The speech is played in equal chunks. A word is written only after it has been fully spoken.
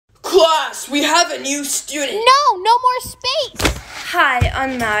Class, we have a new student. No more space. Hi,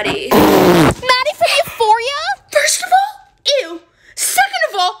 I'm Maddie. Maddie from Euphoria? First of all, ew. Second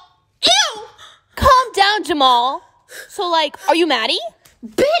of all, ew. Calm down, Jamal. So, are you Maddie?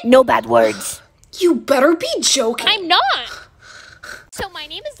 No bad words. You better be joking. I'm not. So, my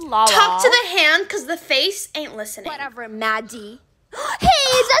name is Lala. Talk to the hand, because the face ain't listening. Whatever, Maddie. Hey,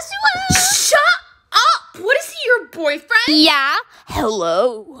 is that Sue? Shut up! What is he, your boyfriend? Yeah.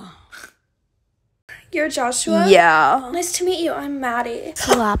 Hello. You're Joshua? Yeah. Nice to meet you. I'm Maddie.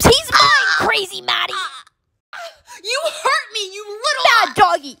 Slaps. He's mine, crazy Maddie. You hurt me, you little... Bad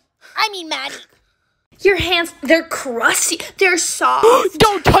doggy. I mean Maddie. Your hands, they're crusty. They're soft.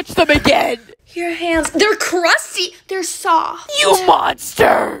 Don't touch them again. Your hands, they're crusty. They're soft. You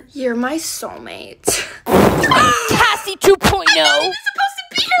monster. You're my soulmate. Cassie 2.0. I'm not even supposed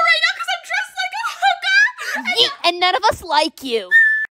to be here right now because I'm dressed like a hooker. And none of us like you.